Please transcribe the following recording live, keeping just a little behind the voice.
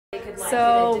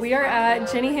So we are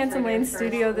at Jenny Hansen Lane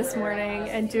studio this morning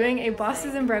and doing a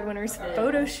Bosses and Breadwinners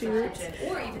photo shoot.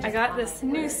 I got this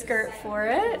new skirt for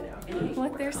it.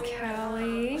 Look, there's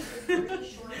Callie.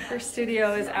 Her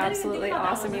studio is absolutely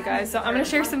awesome, you guys. So I'm gonna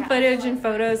share some footage and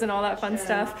photos and all that fun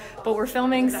stuff, but we're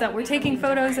taking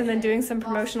photos and then doing some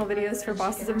promotional videos for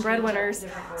Bosses and Breadwinners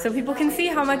so people can see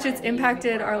how much it's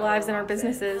impacted our lives and our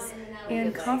businesses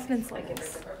and confidence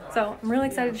levels. So I'm really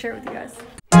excited to share it with you guys.